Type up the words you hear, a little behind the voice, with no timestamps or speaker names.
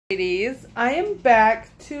Ladies, I am back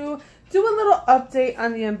to do a little update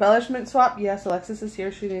on the embellishment swap. Yes, Alexis is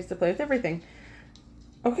here. She needs to play with everything.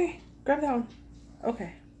 Okay, grab that one.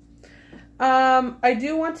 Okay. I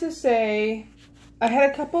do want to say, I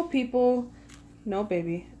had a couple people, no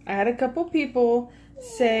baby, I had a couple people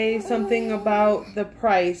say something about the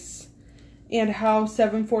price and how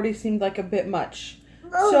 $7.40 seemed like a bit much.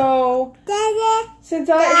 So,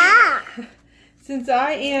 since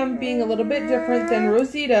I am being a little bit different than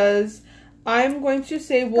Rosita's, I'm going to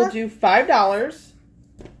say we'll do $5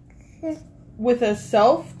 with a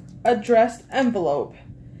self-addressed envelope.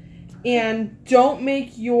 And don't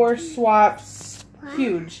make your swaps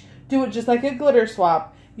huge. Do it just like a glitter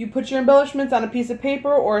swap. You put your embellishments on a piece of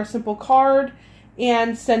paper or a simple card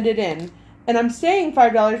and send it in. And I'm saying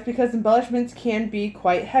 $5 because embellishments can be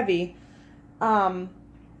quite heavy.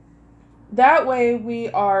 That way we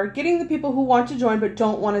are getting the people who want to join but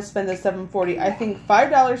don't want to spend the $7.40. I think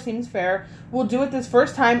 $5 seems fair. We'll do it this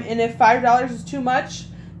first time, and if $5 is too much,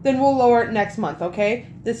 then we'll lower it next month, okay?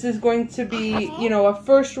 This is going to be, you know, a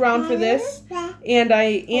first round for this, and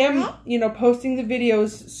I am, you know, posting the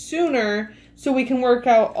videos sooner so we can work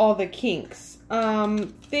out all the kinks.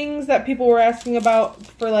 Things that people were asking about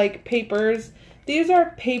for, like, papers. These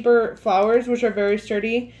are paper flowers, which are very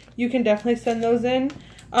sturdy. You can definitely send those in.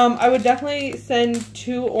 I would definitely send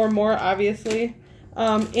 2 or more, obviously.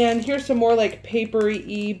 And here's some more like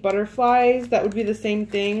papery butterflies. That would be the same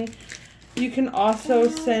thing. You can also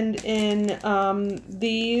send in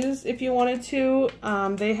these if you wanted to.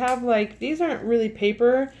 They have like, these aren't really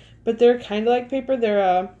paper, but they're kind of like paper.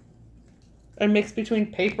 They're a mix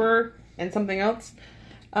between paper and something else.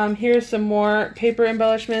 Here's some more paper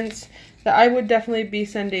embellishments that I would definitely be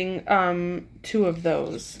sending 2 of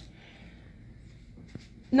those.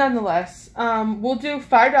 Nonetheless, we'll do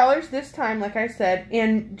 $5 this time, like I said,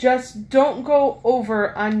 and just don't go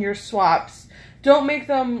over on your swaps. Don't make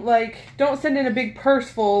them, like, don't send in a big purse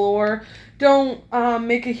full, or don't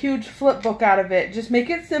make a huge flip book out of it. Just make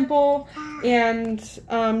it simple, and,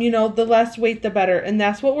 you know, the less weight, the better. And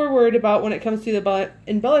that's what we're worried about when it comes to the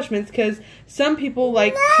embellishments, because some people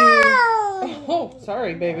like to... Oh,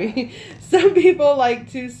 sorry, baby. Some people like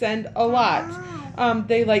to send a lot.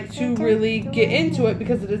 They like to really get into it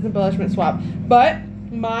because it is an embellishment swap. But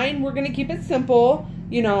mine, we're going to keep it simple.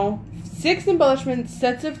 You know, 6 embellishments,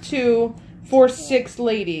 sets of 2 for 6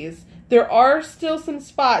 ladies. There are still some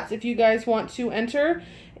spots if you guys want to enter.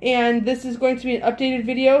 And this is going to be an updated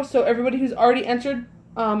video. So everybody who's already entered,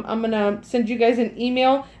 I'm going to send you guys an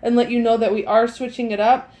email and let you know that we are switching it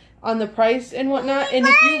up on the price and whatnot. And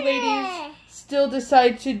if you ladies still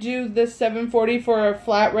decide to do this $7.40 for a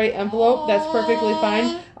flat rate envelope, that's perfectly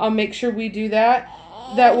fine. I'll make sure we do that.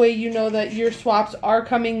 That way you know that your swaps are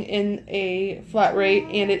coming in a flat rate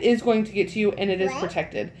and it is going to get to you and it is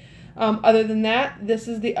protected. Other than that, this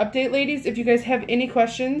is the update, ladies. If you guys have any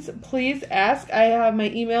questions, please ask. I have my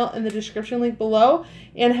email in the description link below.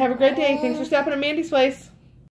 And have a great day. Thanks for stopping at Mandy's place.